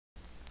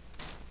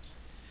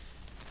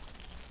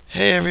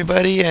Hey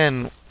everybody,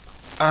 and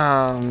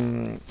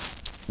um,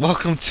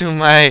 welcome to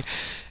my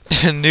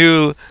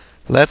new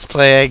Let's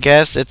Play. I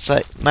guess it's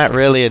not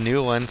really a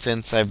new one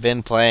since I've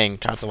been playing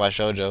Katawa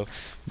Shoujo,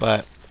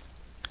 but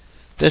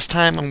this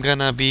time I'm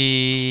gonna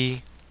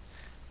be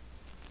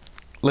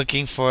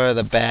looking for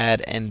the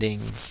bad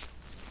endings.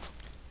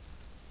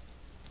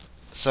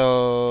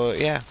 So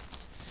yeah,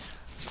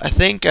 I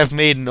think I've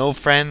made no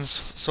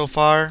friends so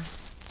far.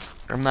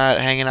 I'm not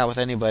hanging out with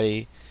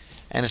anybody,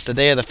 and it's the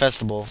day of the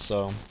festival,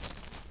 so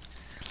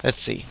let's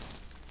see.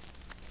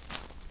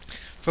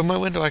 From my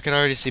window, I could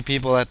already see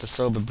people at the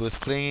soba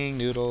booth clinging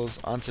noodles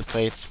onto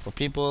plates for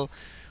people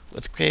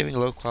with craving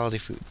low-quality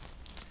food.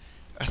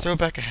 I throw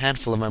back a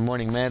handful of my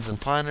morning meds and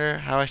ponder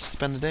how I should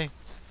spend the day.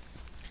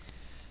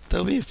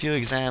 There'll be a few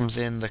exams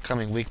in the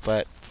coming week,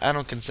 but I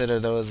don't consider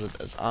those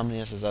as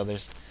ominous as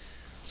others,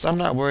 so I'm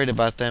not worried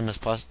about them as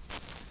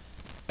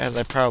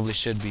I probably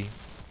should be.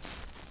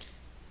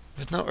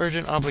 With no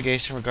urgent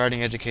obligation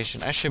regarding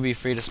education, I should be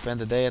free to spend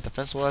the day at the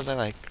festival as I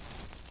like.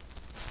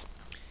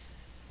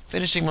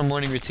 Finishing my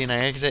morning routine, I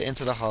exit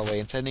into the hallway,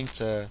 intending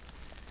to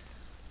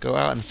go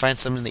out and find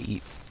something to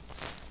eat.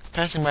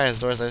 Passing by his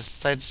doors, I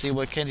decide to see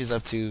what Kenji's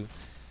up to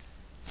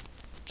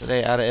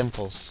today out of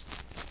impulse.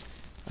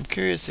 I'm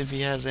curious if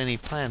he has any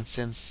plans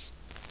since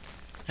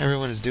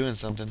everyone is doing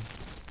something.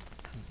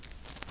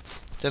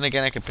 Then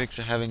again, I could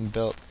picture having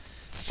built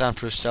a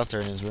soundproof shelter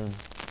in his room.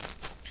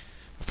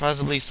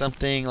 Possibly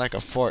something like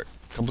a fort,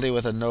 complete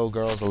with a no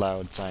girls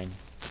allowed sign.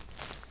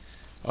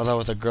 Although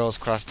with the girls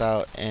crossed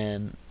out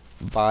and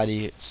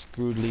body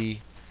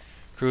crudely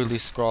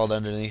scrawled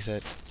underneath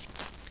it.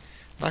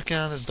 Knocking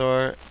on his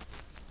door,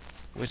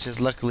 which is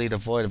luckily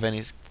devoid of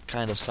any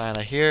kind of sign,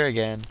 I hear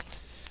again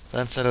the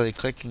unsteady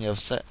clicking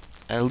of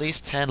at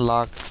least 10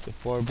 locks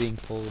before being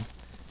pulled.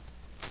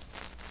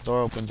 The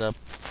door opens up.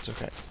 It's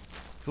okay.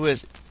 Who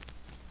is it?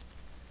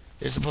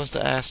 You're supposed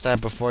to ask that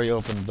before you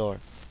open the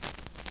door.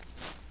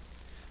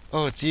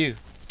 Oh, it's you.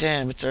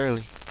 Damn, it's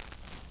early.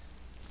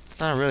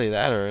 Not really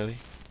that early.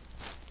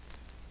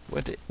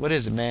 What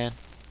is it, man?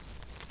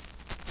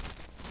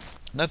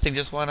 Nothing,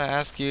 just want to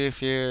ask you if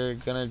you're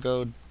what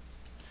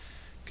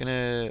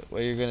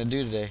you're gonna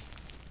do today.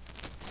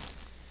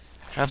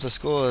 Half the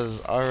school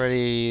is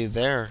already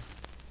there.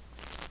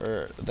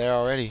 Or there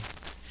already.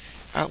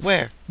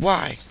 Where?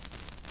 Why?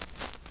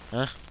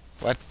 Huh?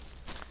 What?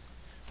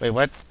 Wait,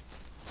 what?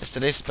 Is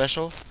today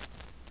special?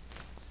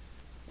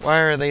 Why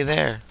are they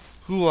there?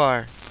 Who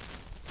are?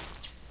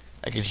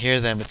 I can hear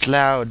them. It's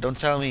loud. Don't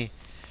tell me.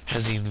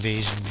 Has the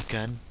invasion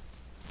begun?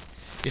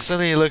 He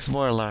suddenly looks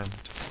more alarmed.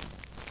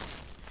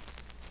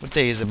 What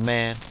day is it,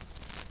 man?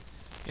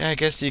 Yeah, I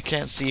guess you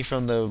can't see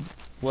from the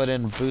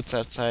wooden boots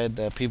outside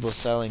the people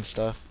selling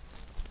stuff.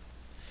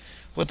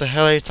 What the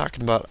hell are you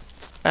talking about?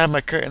 I have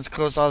my curtains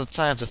closed all the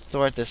time to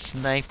thwart the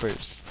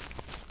snipers.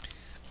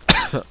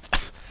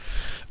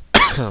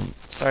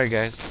 Sorry,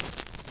 guys.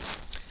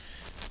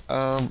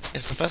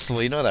 It's the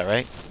festival, you know that,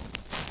 right?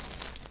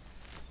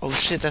 Oh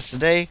shit, that's the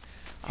day?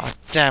 Oh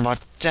damn it,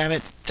 damn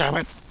it.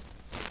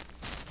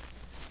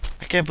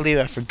 I can't believe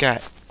I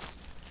forgot.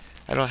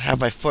 I don't have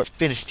my fort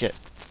finished yet.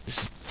 This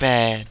is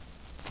bad.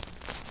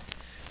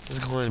 This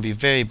is going to be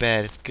very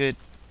bad. It's good.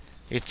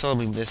 You told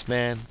me this,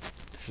 man.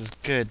 This is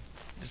good.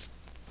 It's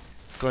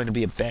going to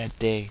be a bad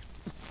day.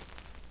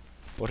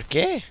 ¿Por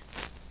qué?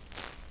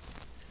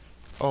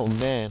 Oh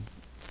man.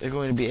 They're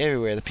going to be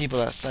everywhere. The people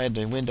outside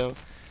their window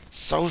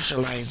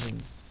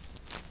socializing.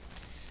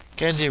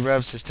 Kenji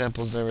rubs his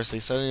temples nervously,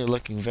 suddenly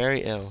looking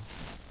very ill.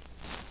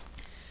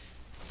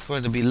 It's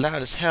going to be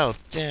loud as hell.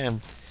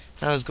 Damn.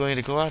 I was going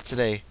to go out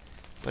today.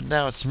 But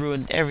now it's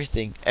ruined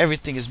everything.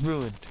 Everything is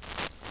ruined.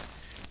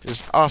 This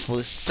is awful.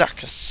 This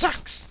sucks. It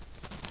sucks.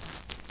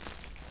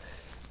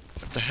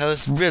 What the hell?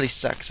 This really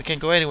sucks. I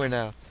can't go anywhere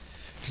now.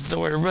 There's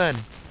nowhere to run.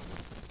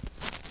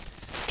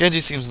 Genji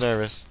seems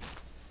nervous.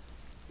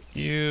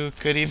 You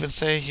could even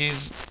say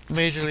he's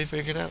majorly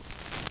figured out.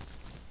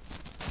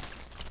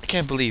 I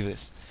can't believe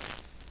this.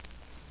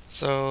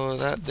 So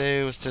that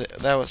day was today.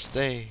 That was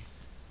today.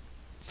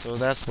 So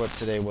that's what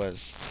today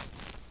was.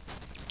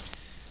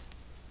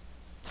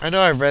 I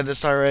know I've read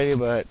this already,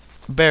 but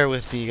bear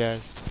with me,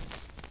 guys.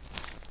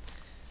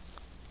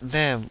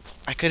 Damn,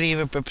 I couldn't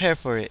even prepare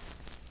for it.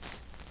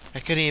 I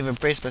couldn't even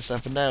brace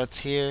myself, and now it's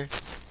here,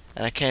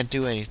 and I can't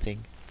do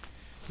anything.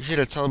 You should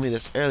have told me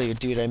this earlier,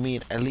 dude. I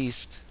mean, at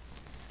least.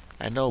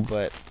 I know,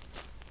 but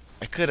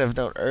I could have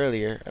known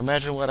earlier.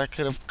 Imagine what I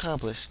could have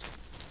accomplished.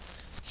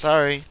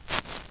 Sorry.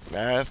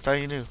 I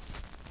thought you knew.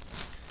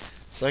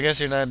 So I guess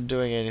you're not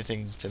doing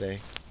anything today.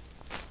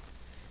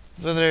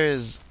 The weather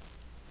is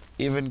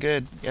even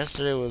good.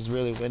 Yesterday was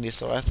really windy,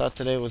 so I thought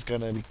today was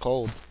gonna be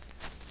cold.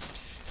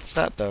 It's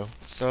not though,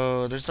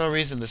 so there's no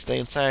reason to stay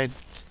inside.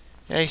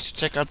 Yeah, you should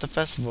check out the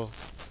festival.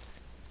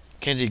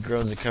 Kenji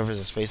groans and covers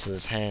his face with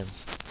his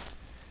hands.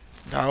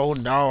 No,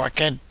 no, I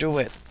can't do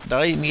it.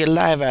 They'll eat me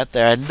alive out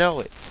there, I know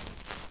it.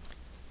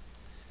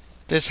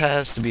 This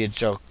has to be a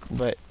joke,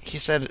 but he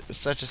said it with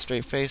such a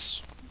straight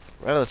face.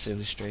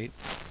 Relatively straight.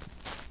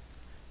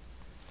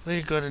 What are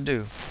you gonna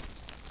do?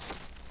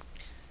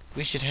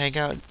 We should hang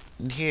out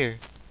in here.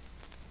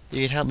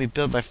 You can help me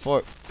build my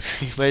fort.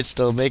 We might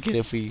still make it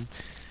if we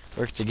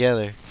work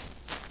together.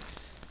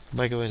 What am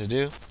I going to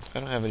do? I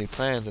don't have any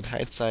plans in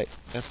hindsight.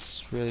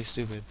 That's really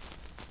stupid.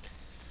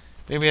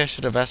 Maybe I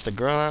should have asked a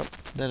girl out.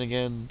 Then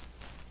again,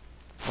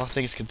 all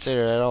things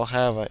considered, I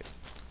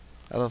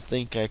don't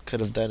think I could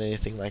have done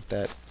anything like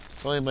that.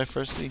 It's only my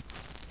first week.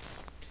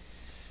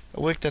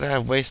 A week that I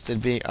have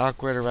wasted being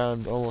awkward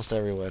around almost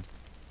everyone.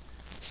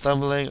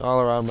 Stumbling all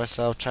around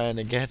myself trying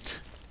to get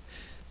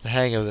the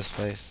hang of this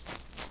place.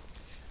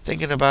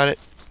 Thinking about it,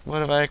 what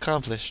have I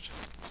accomplished?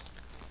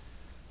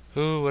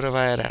 Who would have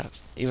I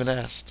even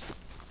asked?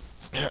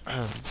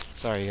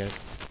 Sorry, guys.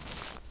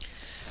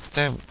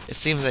 Damn, it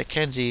seems that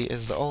Kenji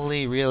is the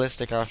only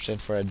realistic option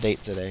for a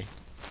date today.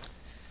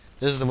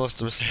 This is the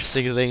most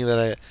embarrassing thing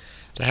that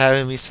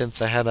happened to me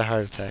since I had a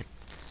heart attack.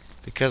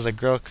 Because a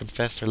girl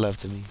confessed her love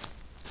to me.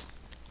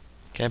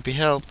 Can't be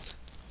helped.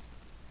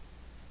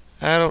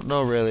 I don't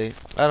know really.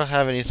 I don't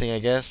have anything, I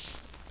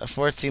guess. A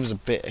fort seems a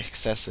bit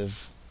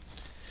excessive.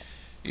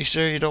 You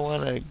sure you don't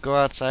want to go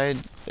outside?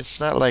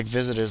 It's not like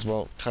visitors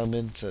won't come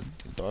into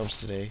the dorms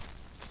today.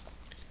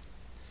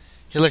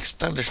 He looks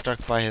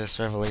thunderstruck by this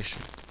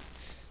revelation.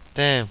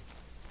 Damn,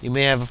 you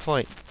may have a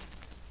point.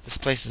 This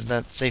place is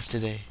not safe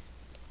today.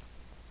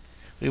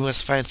 We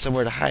must find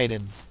somewhere to hide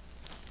in.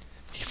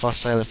 He falls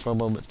silent for a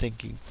moment,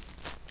 thinking.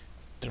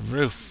 The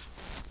roof.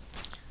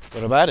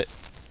 What about it?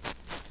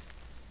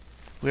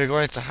 We are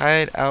going to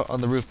hide out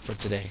on the roof for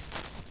today.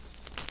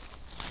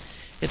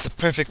 It's a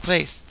perfect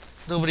place.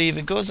 Nobody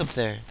even goes up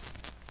there.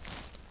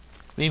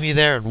 Meet me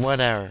there in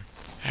 1 hour.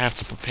 I have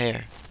to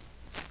prepare.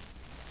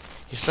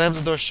 He slams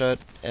the door shut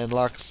and the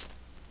locks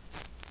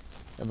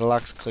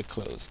click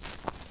closed.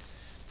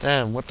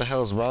 Damn, what the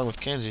hell is wrong with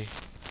Kenji?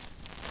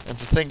 And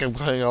to think I'm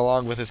going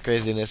along with his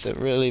craziness, it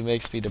really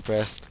makes me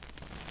depressed.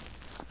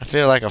 I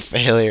feel like a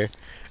failure.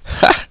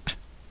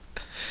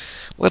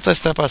 Once I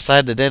step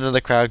outside, the din of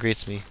the crowd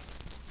greets me.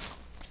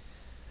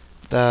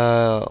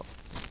 The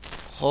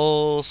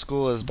whole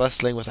school is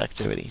bustling with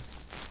activity.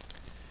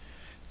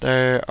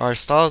 There are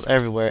stalls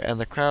everywhere, and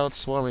the crowd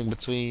swarming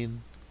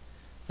between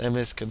them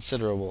is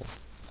considerable.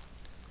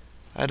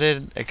 I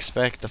didn't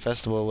expect the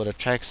festival would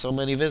attract so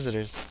many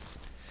visitors.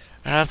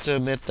 I have to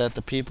admit that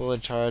the people in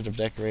charge of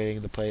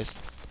decorating the place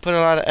put a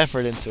lot of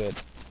effort into it,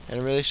 and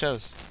it really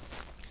shows.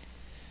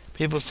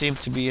 People seem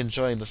to be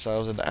enjoying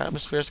themselves, and the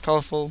atmosphere is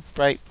colorful,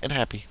 bright, and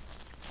happy.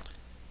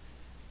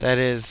 That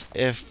is,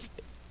 if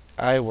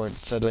I weren't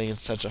suddenly in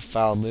such a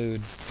foul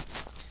mood.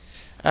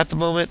 At the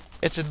moment,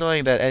 it's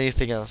annoying than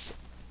anything else.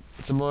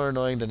 It's more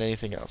annoying than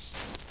anything else.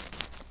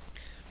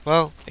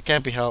 Well, it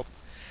can't be helped.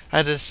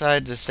 I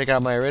decided to stick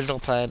out my original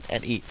plan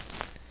and eat.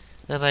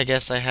 Then I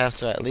guess I have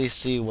to at least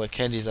see what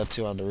Kenji's up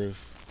to on the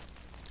roof.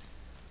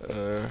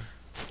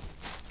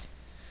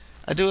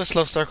 I do a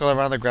slow circle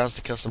around the grounds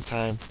to kill some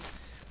time,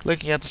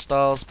 looking at the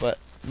stalls, but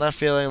not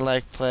feeling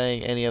like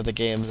playing any of the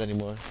games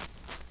anymore.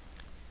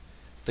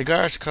 The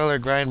garish color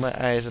grinds my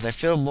eyes, and I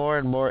feel more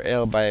and more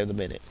ill by the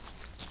minute.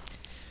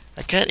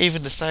 I can't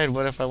even decide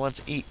what I want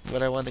to eat,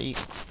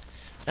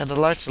 and the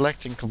large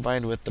selection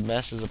combined with the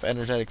masses of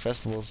energetic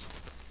festivals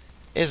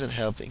isn't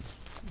helping.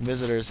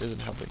 Visitors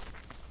isn't helping.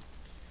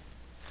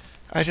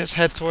 I just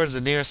head towards the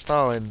nearest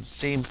stall and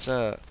seems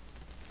to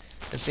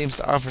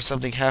offer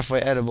something halfway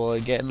edible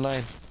and get in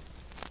line.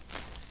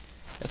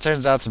 It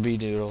turns out to be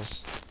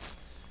noodles.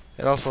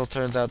 It also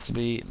turns out to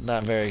be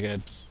not very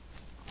good.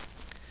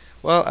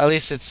 Well, at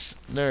least it's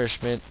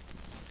nourishment.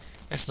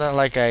 It's not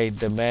like I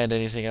demand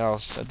anything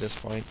else at this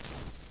point.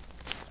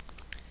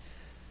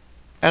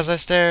 As I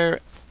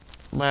stare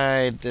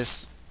my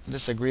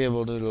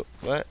disagreeable noodles,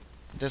 I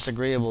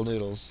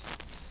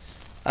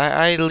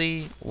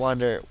idly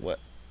wonder what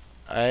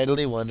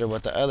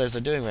the others are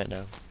doing right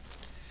now.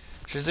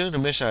 Shizune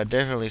and Misha are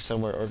definitely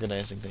somewhere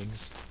organizing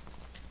things.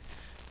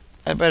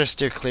 I better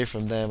steer clear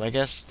from them. I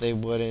guess they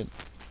wouldn't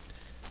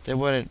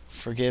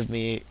forgive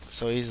me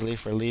so easily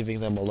for leaving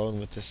them alone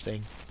with this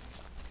thing.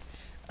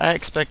 I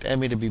expect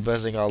Emmy to be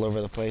buzzing all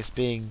over the place,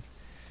 being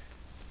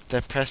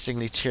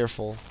depressingly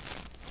cheerful.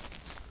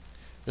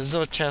 There's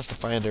no chance to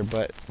find her,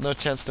 but no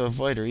chance to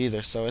avoid her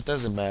either, so it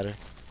doesn't matter.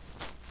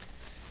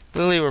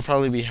 Lily will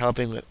probably be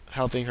helping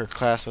her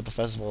class with the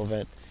festival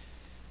event,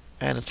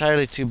 and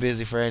entirely too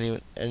busy for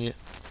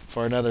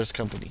another's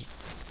company.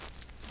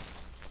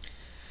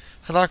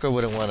 Hanako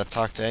wouldn't want to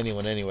talk to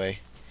anyone anyway,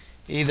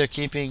 either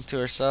keeping to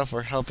herself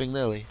or helping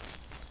Lily.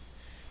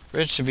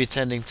 Rin should be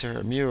tending to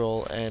her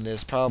mural and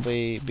is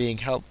probably being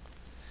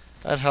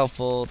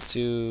unhelpful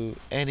to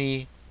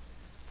any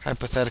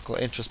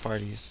hypothetically interest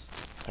parties.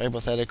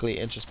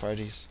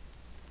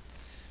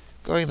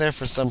 Going there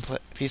for some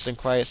peace and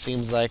quiet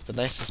seems like the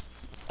nicest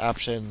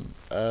option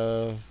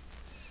of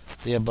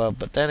the above,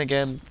 but then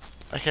again,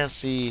 I can't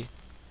see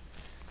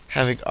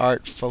having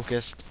art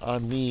focused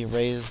on me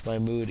raise my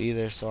mood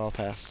either, so I'll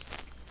pass.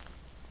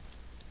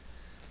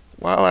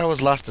 While I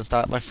was lost in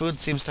thought, my food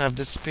seems to have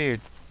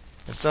disappeared,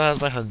 and so has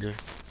my hunger.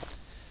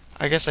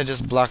 I guess I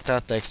just blocked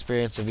out the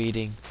experience of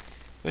eating,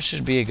 which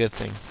should be a good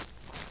thing.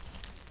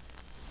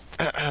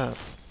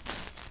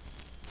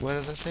 What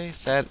does that say?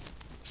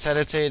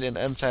 Satiated and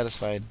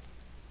unsatisfied.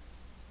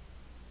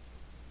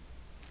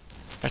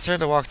 I turn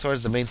to walk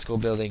towards the main school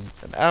building.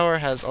 An hour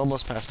has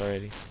almost passed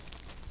already.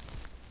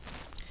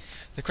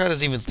 The crowd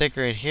is even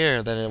thicker in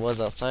here than it was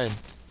outside.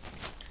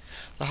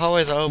 The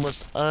hallways are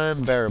almost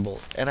unbearable,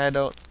 and I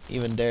don't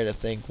even dare to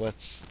think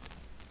what's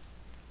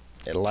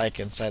it like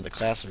inside the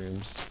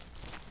classrooms.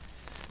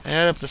 I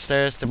head up the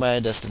stairs to my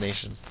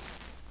destination,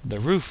 the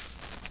roof.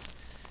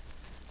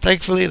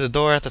 Thankfully, the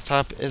door at the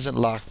top isn't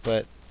locked,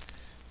 but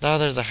now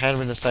there's a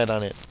handwritten sign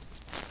on it.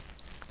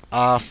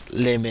 Off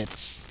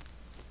limits.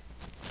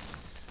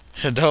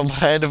 Don't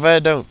mind if I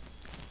don't.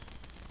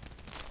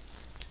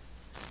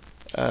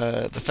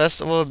 The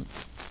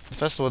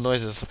festival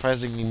noise is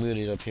surprisingly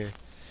muted up here,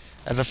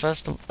 and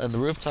the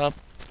rooftop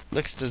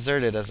looks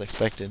deserted as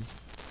expected.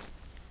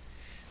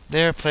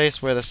 Near a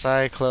place where the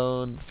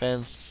cyclone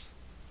fence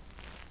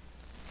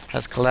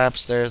has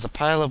collapsed, there is a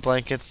pile of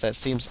blankets that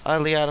seems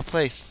oddly out of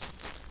place.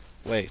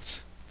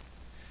 Wait,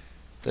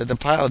 did the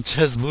pile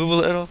just move a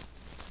little?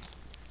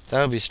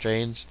 That would be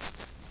strange,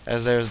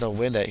 as there is no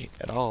wind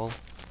at all.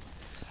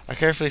 I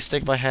carefully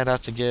stick my hand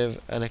out to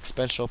give an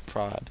experimental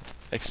prod.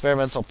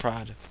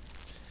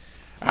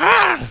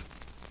 Ah!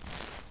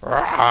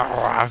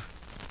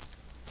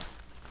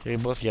 They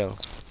both yell.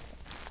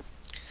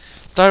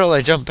 Startled,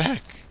 I jump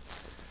back.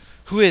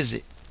 Who is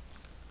it?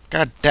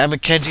 God damn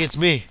it, Kenji, it's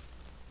me.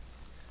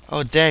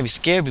 Oh damn, you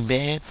scared me,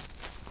 man.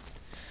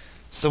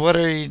 So what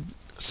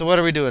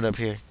are we doing up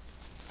here?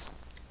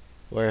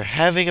 We're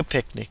having a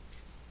picnic.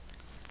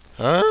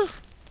 Huh?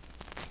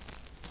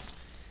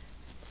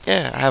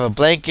 Yeah, I have a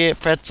blanket,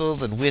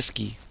 pretzels, and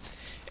whiskey.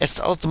 It's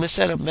the ultimate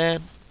setup,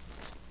 man.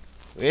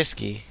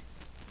 Whiskey?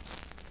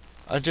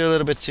 Aren't you a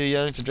little bit too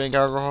young to drink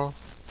alcohol?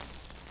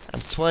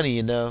 I'm 20,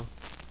 you know.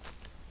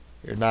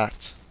 You're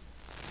not.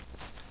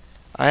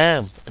 I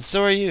am, and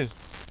so are you.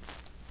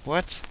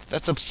 What?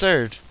 That's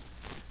absurd.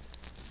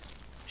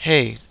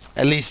 Hey,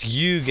 at least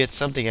you get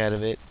something out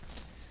of it.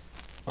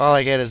 All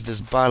I get is this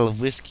bottle of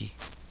whiskey.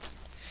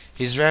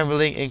 He's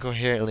rambling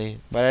incoherently,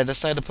 but I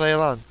decide to play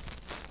along.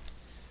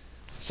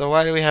 So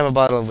why do we have a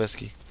bottle of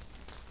whiskey?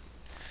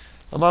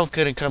 My mom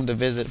couldn't come to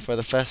visit for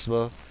the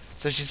festival,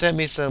 so she sent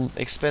me some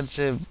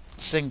expensive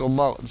single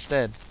malt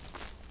instead.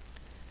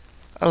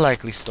 A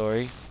likely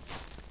story.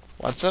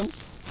 Want some?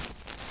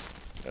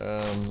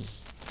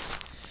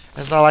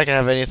 It's not like I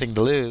have anything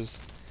to lose.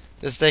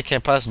 This day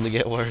can't possibly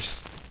get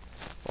worse.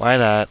 Why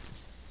not?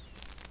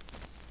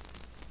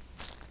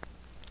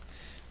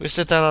 We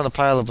sit down on a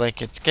pile of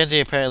blankets. Genji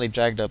apparently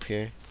dragged up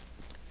here.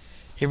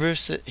 He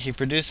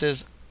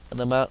produces an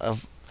amount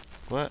of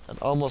an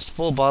almost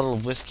full bottle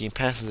of whiskey and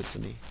passes it to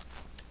me.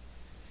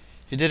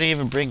 You didn't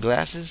even bring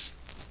glasses?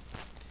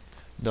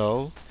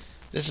 No.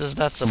 This is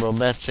not some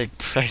romantic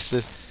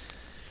princess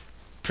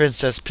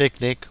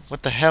picnic.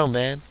 What the hell,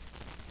 man?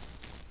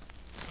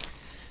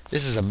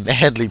 This is a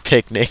manly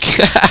picnic.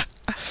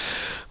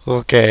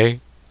 Okay.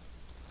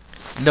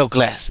 No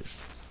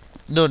glasses.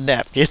 No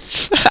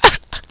napkins.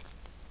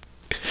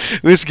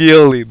 Whiskey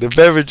only. The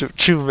beverage of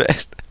true men.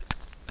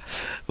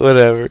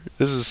 Whatever.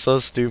 This is so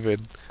stupid.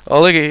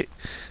 Oh, look at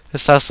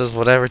this house says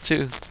whatever,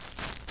 too.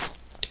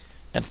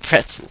 And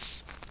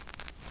pretzels.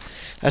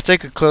 I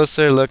take a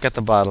closer look at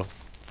the bottle.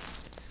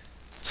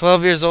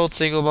 12 years old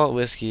single malt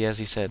whiskey, as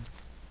he said.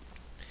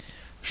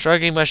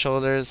 Shrugging my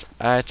shoulders,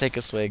 I take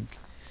a swig.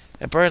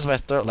 It burns my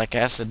throat like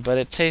acid, but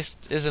its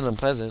taste isn't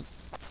unpleasant.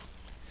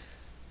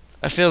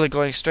 I feel it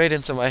going straight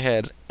into my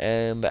head,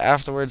 and the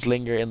afterwards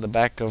linger in the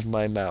back of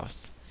my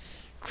mouth,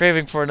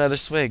 craving for another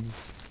swig.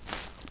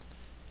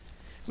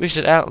 We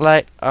should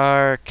outlight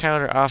our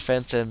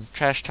counter-offense and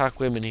trash-talk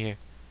women here,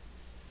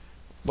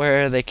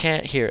 where they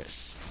can't hear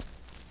us.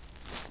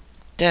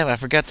 Damn, I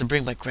forgot to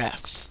bring my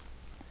graphs.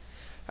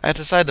 I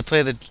decide to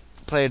play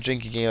a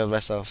drinking game with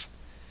myself.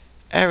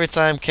 Every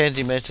time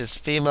Kenji mentions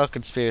female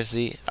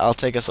conspiracy, I'll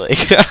take a swig.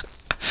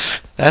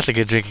 That's a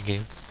good drinking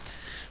game.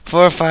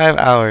 4 or 5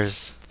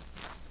 hours.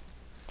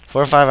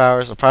 4 or 5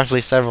 hours,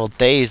 approximately several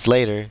days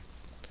later,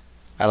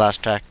 I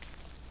lost track.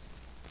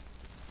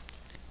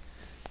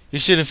 You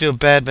shouldn't feel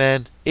bad,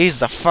 man. Ease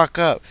the fuck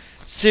up.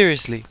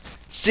 Seriously.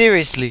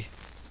 Seriously.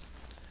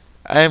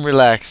 I am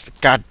relaxed.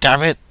 God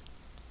damn it.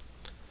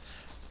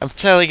 I'm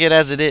telling it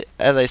as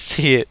I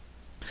see it.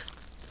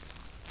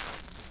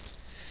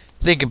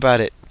 Think about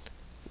it.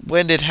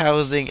 When did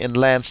housing and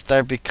land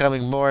start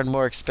becoming more and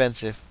more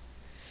expensive?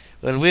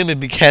 When women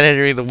began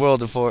entering the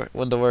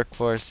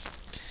workforce.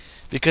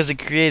 Because it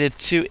created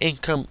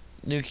two-income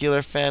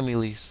nuclear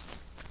families.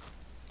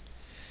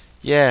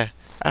 Yeah,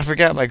 I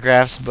forgot my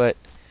graphs, but...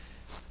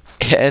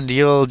 And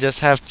you'll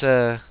just have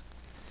to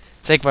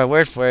take my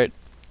word for it.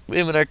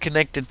 Women are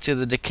connected to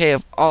the decay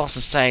of all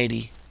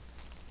society.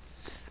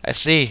 I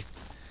see.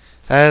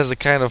 That is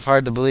kind of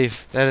hard to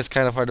believe.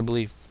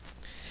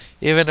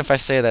 Even if I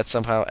say that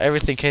somehow,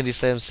 everything Kenji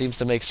said seems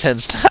to make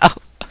sense now.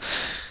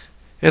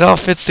 It all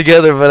fits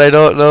together, but I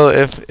don't know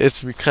if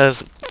it's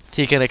because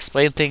he can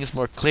explain things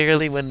more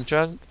clearly when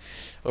drunk,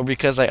 or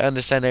because I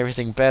understand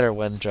everything better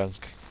when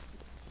drunk.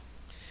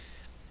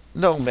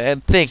 No,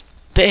 man, think.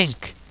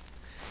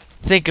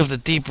 Think of the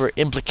deeper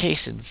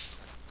implications.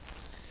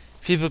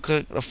 People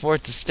could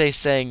afford to stay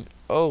saying,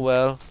 oh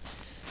well,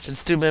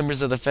 since two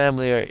members of the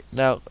family are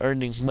now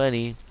earning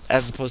money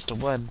as opposed to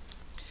one,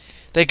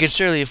 they could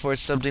surely afford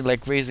something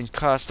like raising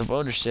cost of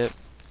ownership.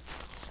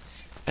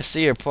 I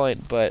see your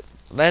point, but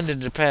land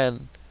in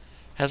Japan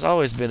has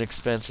always been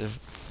expensive,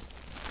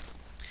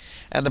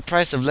 and the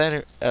price of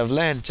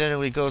land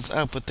generally goes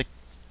up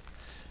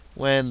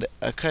when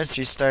a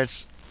country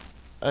starts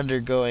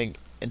undergoing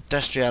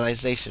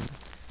industrialization.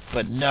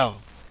 But no,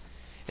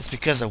 it's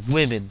because of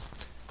women.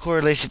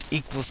 Correlation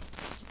equals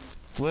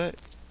what?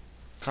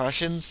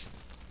 Cautions?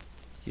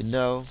 You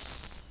know,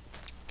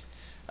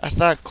 I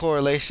thought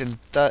correlation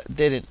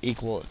didn't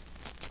equal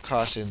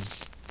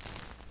cautions.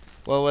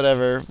 Well,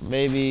 whatever.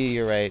 Maybe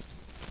you're right.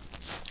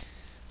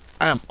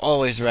 I'm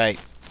always right.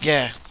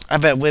 Yeah, I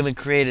bet women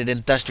created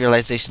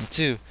industrialization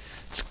too,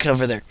 to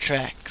cover their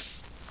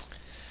tracks.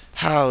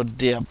 How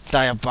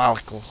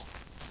diabolical.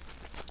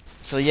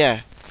 So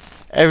yeah,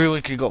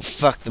 everyone can go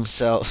fuck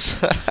themselves.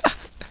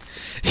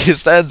 He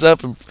stands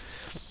up and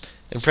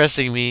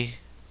impressing me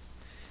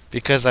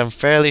because I'm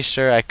fairly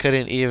sure I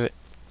couldn't even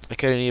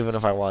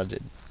if I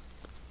wanted.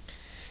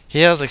 He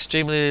yells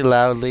extremely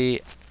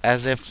loudly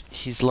as if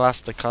he's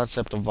lost the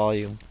concept of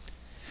volume.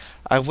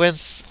 I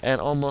wince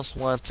and almost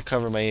want to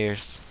cover my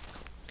ears.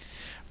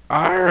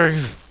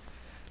 Arrgh!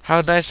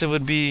 How nice it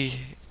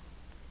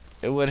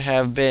would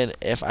have been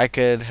if I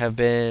could have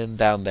been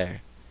down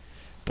there.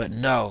 But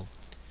no.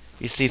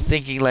 You see,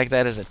 thinking like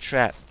that is a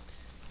trap.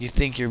 You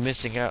think you're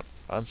missing out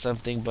on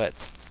something, but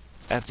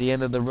at the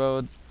end of the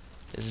road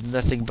is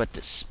nothing but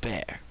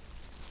despair.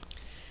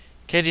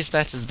 Kenji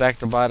snatches back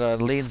the bottle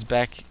and leans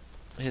back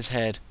his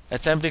head,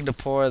 attempting to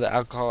pour the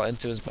alcohol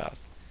into his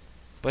mouth,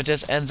 but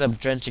just ends up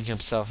drenching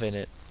himself in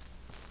it.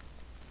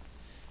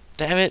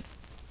 Damn it!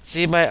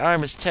 See, my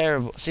aim is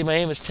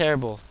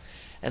terrible.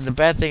 And the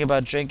bad thing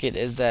about drinking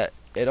is that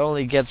it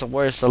only gets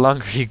worse the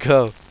longer you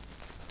go.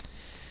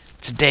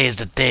 Today is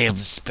the day of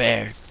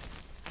despair.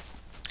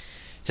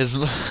 His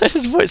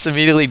his voice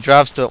immediately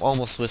drops to an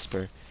almost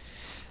whisper,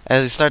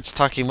 as he starts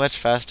talking much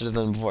faster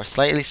than before,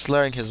 slightly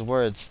slurring his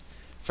words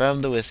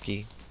from the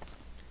whiskey.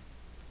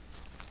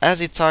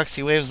 As he talks,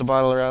 he waves the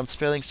bottle around,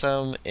 spilling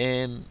some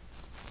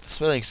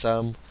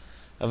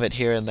of it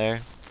here and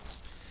there.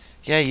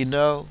 Yeah, you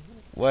know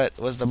what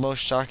was the most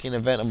shocking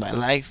event of my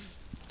life?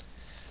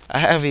 I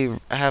have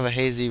a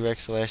hazy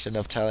recollection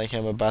of telling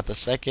him about the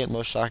second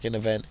most shocking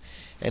event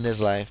in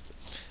his life,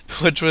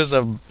 which was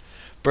a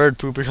bird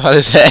pooping on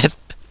his head.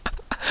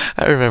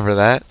 I remember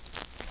that.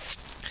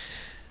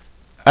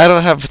 I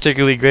don't have a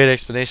particularly great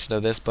explanation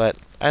of this, but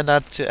I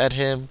nod at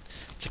him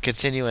to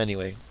continue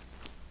anyway.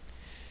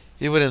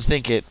 You wouldn't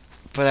think it,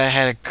 but I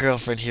had a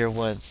girlfriend here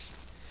once.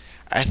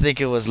 I think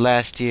it was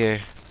last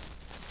year.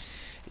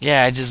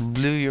 Yeah, I just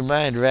blew your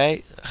mind,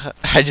 right?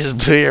 I just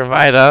blew your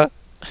mind, huh?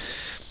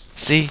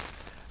 See,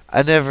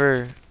 I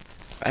never,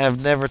 I have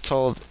never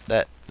told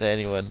that to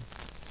anyone.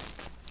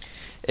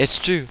 It's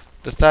true.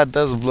 The thought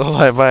does blow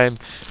my mind.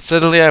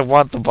 Suddenly I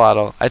want the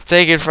bottle. I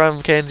take it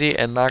from Kenji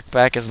and knock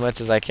back as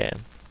much as I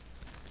can.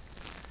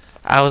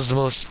 I was the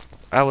most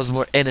I was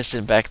more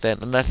innocent back then,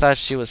 and I thought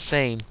she was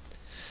sane,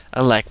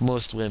 unlike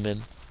most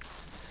women.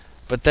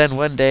 But then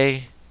one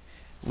day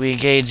we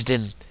engaged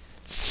in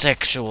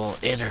sexual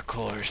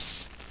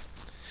intercourse.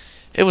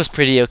 It was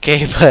pretty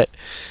okay,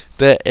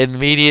 the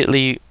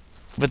immediately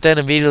but then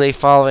immediately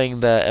following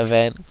the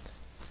event,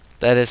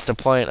 that is the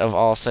point of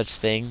all such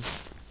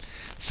things,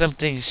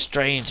 something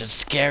strange and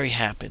scary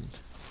happened.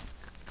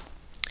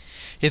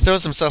 He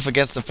throws himself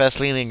against the fence,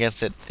 leaning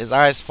against it, his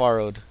eyes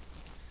furrowed.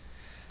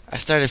 I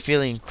started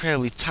feeling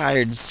incredibly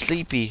tired and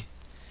sleepy.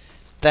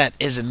 That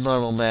isn't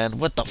normal, man.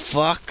 What the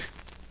fuck?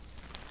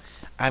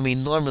 I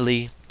mean,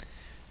 normally,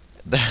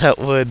 that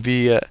would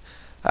be a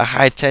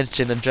high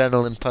tension,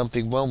 adrenaline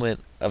pumping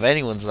moment of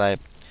anyone's life.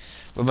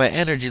 But my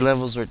energy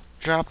levels were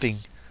dropping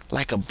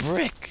like a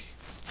brick.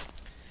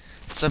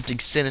 Something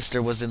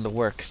sinister was in the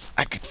works.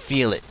 I could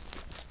feel it.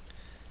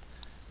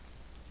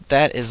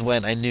 That is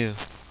when I knew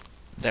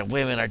that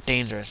women are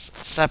dangerous,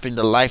 sapping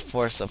the life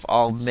force of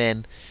all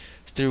men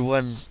through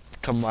one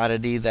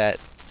commodity that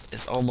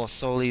is almost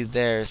solely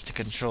theirs to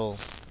control.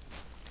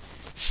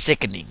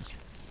 Sickening.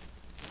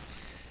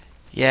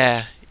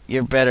 Yeah,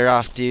 you're better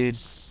off, dude.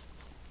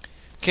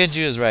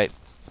 Kenju is right.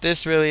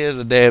 This really is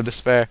a day of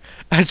despair.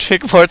 I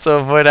drink more to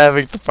avoid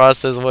having to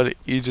process what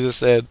you just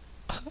said.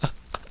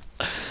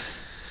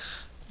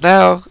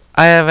 Now,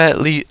 I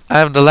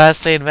am the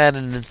last sane man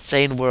in an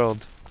insane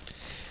world.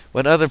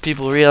 When other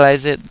people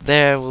realize it,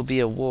 there will be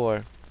a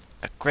war.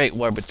 A great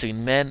war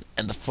between men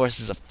and the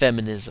forces of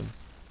feminism.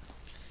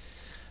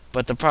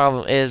 But the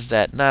problem is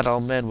that not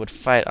all men would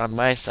fight on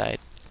my side.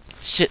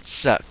 Shit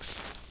sucks.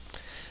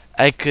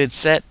 I could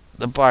set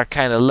the bar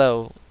kinda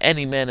low.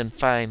 Any men are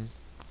fine,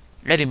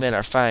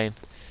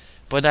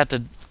 but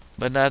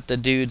not the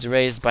dudes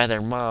raised by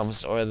their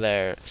moms or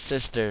their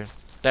sister.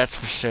 That's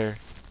for sure.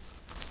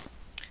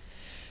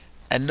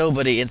 And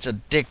nobody into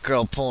dick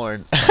girl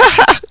porn.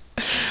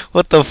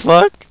 What the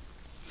fuck?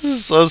 This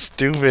is so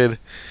stupid.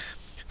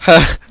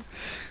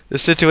 The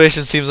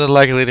situation seems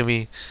unlikely to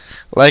me.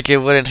 Like it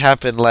wouldn't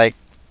happen, like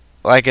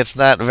it's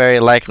not very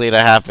likely to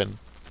happen.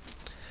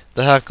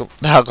 The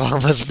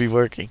alcohol must be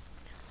working.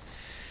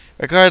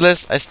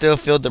 Regardless, I still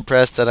feel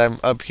depressed that I'm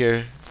up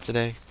here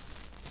today.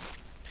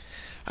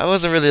 I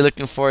wasn't really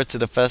looking forward to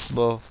the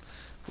festival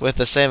with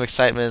the same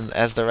excitement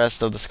as the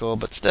rest of the school,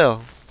 but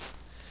still,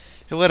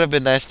 it would have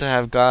been nice to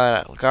have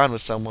gone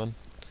with someone.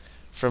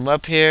 From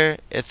up here,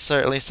 it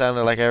certainly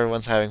sounded like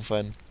everyone's having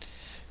fun.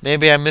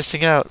 Maybe I'm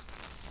missing out.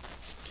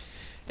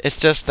 It's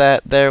just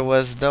that there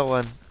was no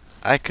one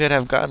I could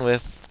have gone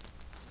with.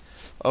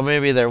 Or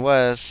maybe there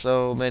was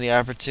so many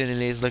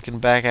opportunities looking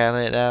back at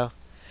it now.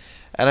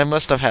 And I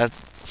must have had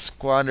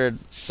squandered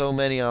so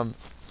many of them.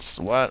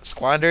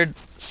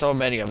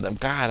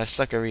 God, I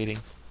suck at reading.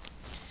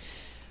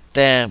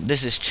 Damn,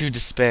 this is true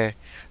despair.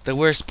 The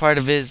worst part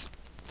of it is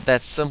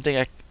that's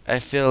something I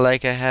feel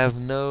like I have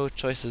no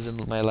choices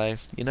in my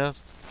life, you know?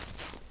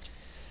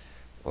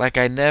 Like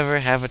I never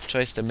have a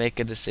choice to make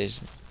a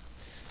decision.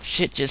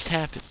 Shit just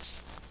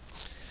happens.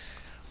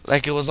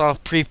 Like it was all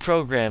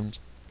pre-programmed.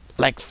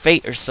 Like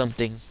fate or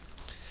something.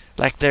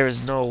 Like there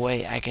is no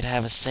way I could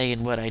have a say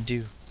in what I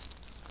do.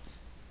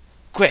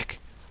 Quick,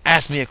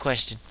 ask me a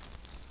question.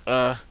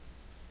 Now.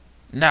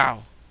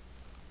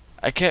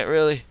 I can't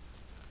really.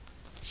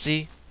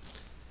 See?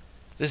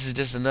 This is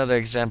just another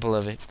example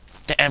of it.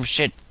 Damn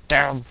shit,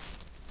 damn.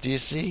 Do you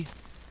see?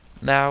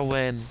 Now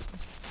when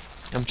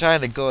I'm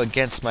trying to go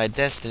against my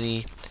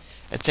destiny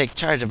and take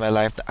charge of my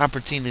life, the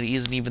opportunity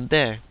isn't even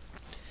there.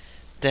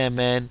 Damn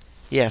man,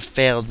 you have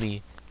failed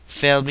me.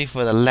 Failed me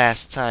for the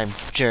last time,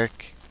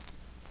 jerk.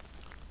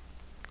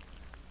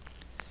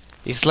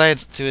 He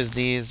slides to his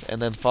knees and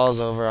then falls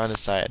over on his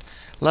side,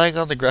 lying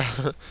on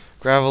the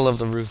gravel of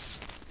the roof.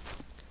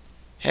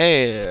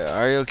 Hey,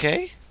 are you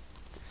okay?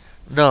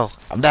 No,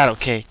 I'm not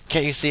okay.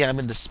 Can't you see I'm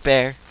in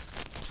despair?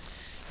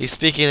 He's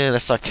speaking in a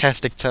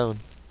sarcastic tone.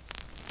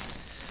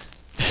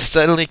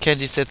 Suddenly,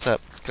 Kenji sits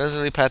up,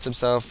 clumsily pats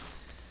himself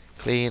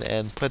clean,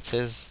 and puts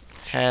his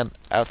hand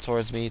out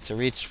towards me to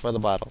reach for the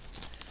bottle.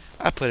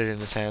 I put it in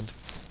his hand.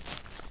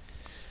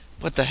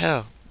 What the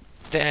hell?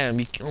 Damn,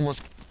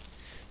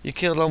 you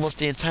killed almost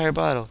the entire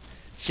bottle.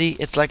 See,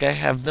 it's like I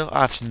have no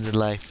options in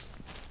life.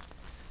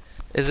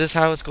 Is this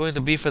how it's going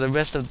to be for the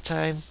rest of the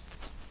time?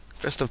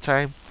 Rest of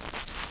time?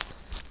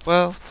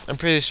 Well, I'm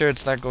pretty sure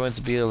it's not going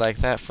to be like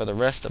that for the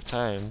rest of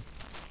time.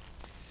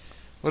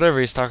 Whatever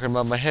he's talking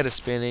about, my head is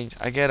spinning.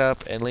 I get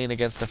up and lean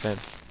against the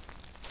fence,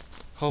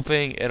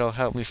 hoping it'll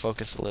help me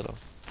focus a little.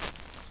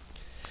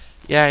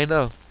 Yeah, I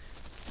know.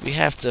 We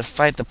have to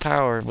fight the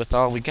power with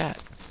all we got.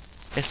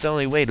 It's the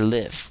only way to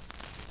live.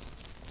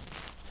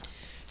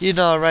 You're an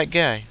alright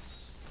guy.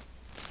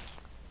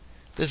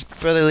 This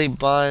brotherly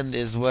bond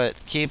is what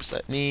keeps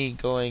me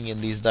going in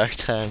these dark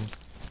times.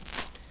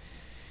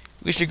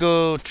 We should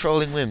go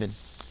trolling women.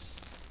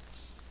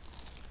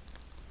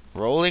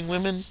 Rolling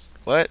women?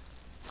 What?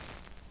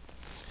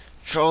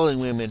 Trolling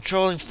women.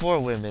 Trolling for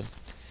women.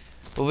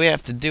 But we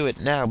have to do it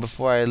now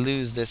before I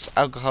lose this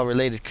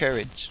alcohol-related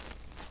courage.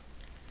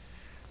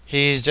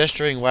 He's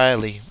gesturing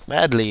wildly,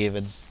 madly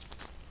even.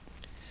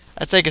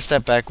 I take a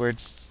step backward.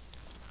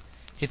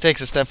 He takes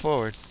a step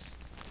forward.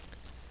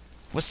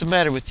 What's the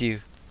matter with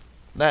you?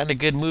 Not in a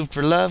good mood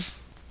for love?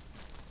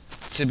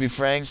 To be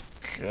frank,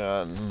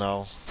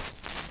 no.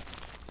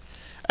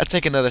 I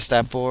take another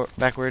step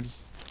backward.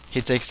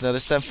 He takes another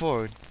step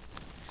forward.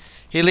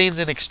 He leans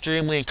in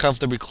extremely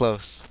uncomfortably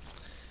close.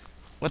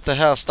 What the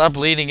hell? Stop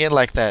leaning in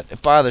like that.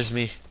 It bothers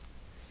me.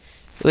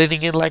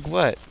 Leaning in like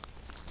what?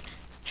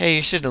 Hey,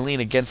 you shouldn't lean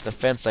against the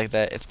fence like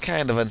that. It's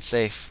kind of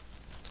unsafe.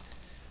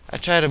 I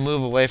try to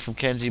move away from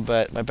Kenji,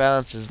 but my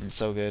balance isn't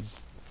so good.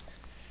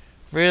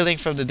 Reeling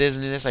from the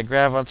dizziness, I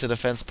grab onto the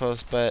fence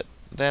post, but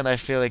then I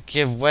feel it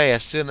give way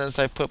as soon as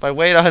I put my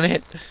weight on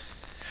it.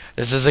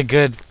 This isn't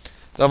good.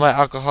 Though my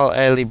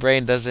alcohol-addled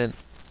brain doesn't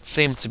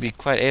seem to be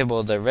quite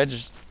able to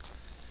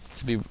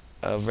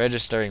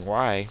registering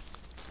why.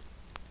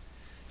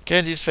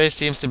 Kenji's face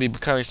seems to be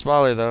becoming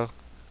smaller, though,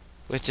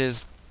 which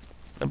is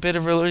a bit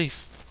of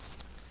relief.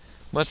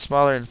 Much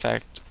smaller, in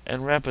fact,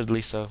 and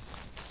rapidly so.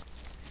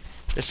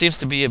 There seems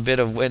to be a bit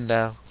of wind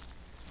now.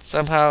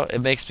 Somehow, it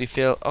makes me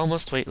feel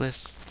almost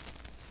weightless.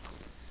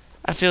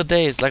 I feel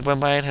dazed, like my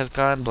mind has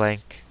gone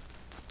blank.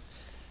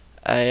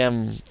 I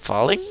am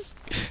falling?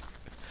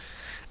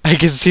 I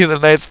can see the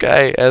night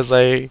sky as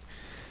I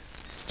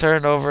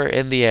turn over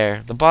in the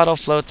air. The bottle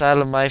floats out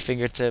of my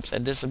fingertips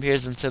and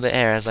disappears into the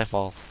air as I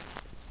fall.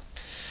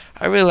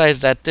 I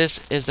realize that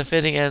this is the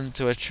fitting end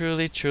to a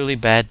truly, truly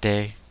bad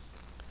day.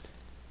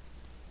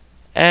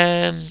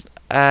 And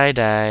I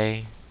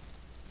die.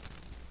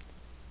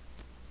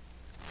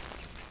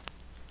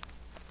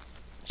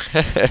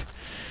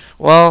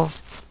 Well,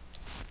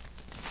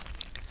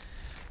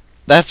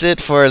 that's it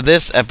for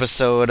this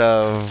episode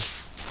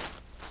of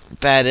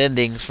Bad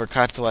Endings for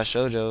Katawa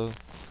Shoujo.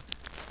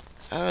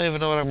 I don't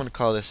even know what I'm going to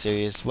call this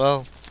series.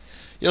 Well,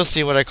 you'll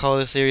see what I call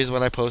this series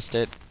when I post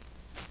it.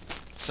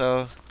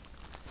 So,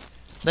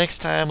 Next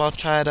time I'll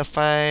try to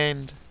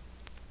find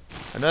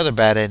another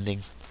bad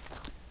ending.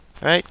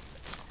 Alright?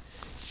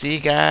 See you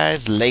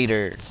guys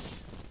later.